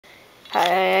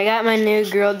Hi, I got my new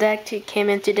grill deck. It came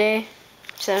in today,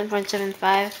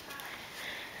 7.75.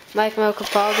 Mike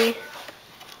Capaldi.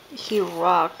 He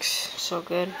rocks, so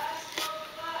good.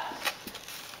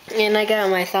 And I got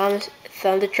my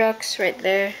Thunder trucks right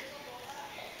there.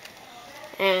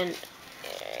 And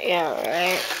yeah,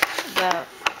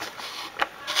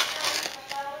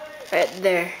 right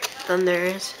there, Thunder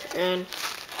is. And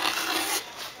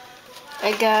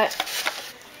I got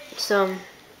some.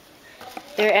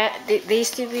 They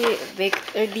used to be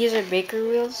these are Baker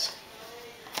wheels.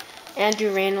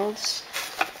 Andrew Reynolds,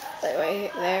 like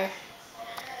right there.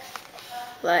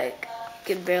 Like,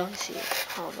 you can barely see it.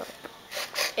 Hold up.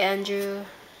 Andrew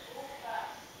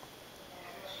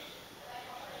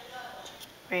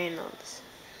Reynolds,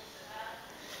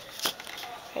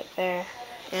 right there.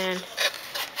 And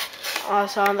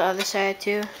also on the other side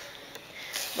too.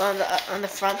 But on the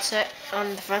front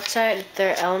side,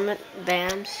 they're Element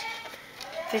BAMs.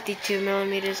 52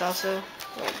 millimeters also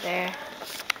right there.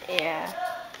 Yeah.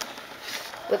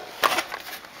 But,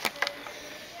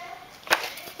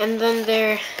 and then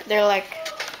they're like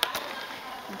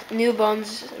New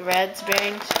Bones Reds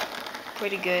bearings,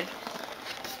 pretty good.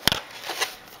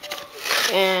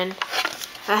 And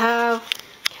I have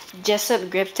jessup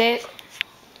grip tape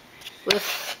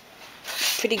with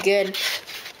pretty good.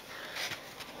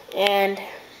 And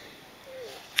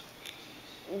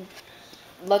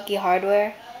Lucky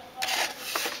Hardware,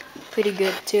 pretty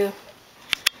good too.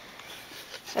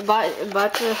 I bought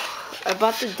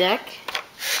the deck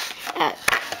at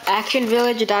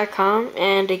actionvillage.com,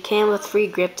 and it came with free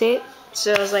grip tape,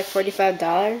 so it was like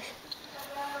 $45.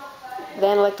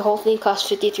 Then like the whole thing cost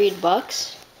 53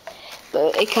 bucks,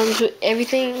 but it comes with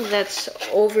everything that's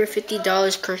over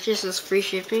 $50 purchase is free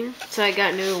shipping. So I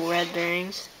got new red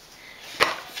bearings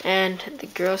and the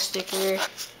girl sticker,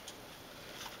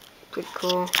 pretty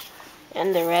cool,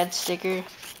 and the red sticker,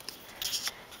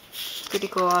 pretty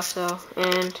cool also.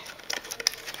 And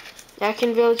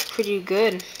Action Village pretty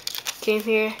good. Came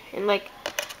here in like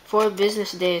 4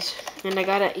 business days, and I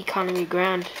got an economy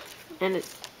ground, and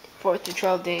it's 4 to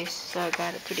 12 days, so I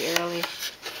got it pretty early.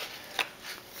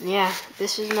 Yeah,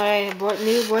 this is my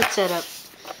new board setup.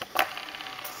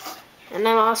 And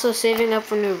I'm also saving up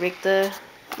for new Ricta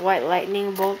white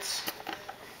lightning bolts,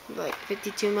 like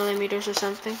 52 millimeters or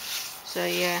something. So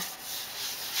yeah.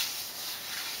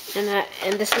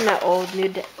 And this is my old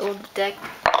deck.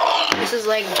 This is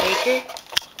like Baker,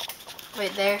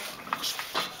 right there.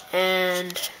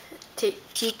 And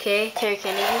TK, Terry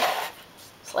Kennedy.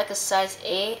 It's like a size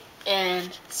 8.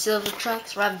 And silver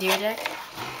trucks, Rob Dyrdek.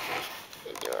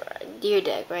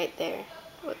 Dyrdek right there.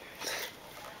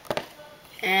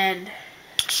 And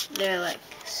they're like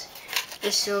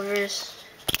the silvers.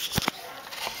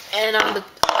 And on the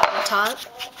top,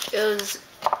 it was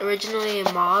originally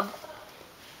a Mob.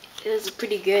 It was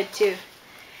pretty good too.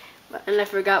 And I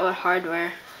forgot what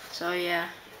hardware. So yeah.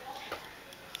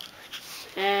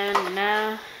 And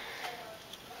now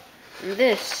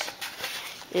this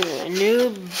is a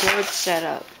new board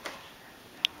setup.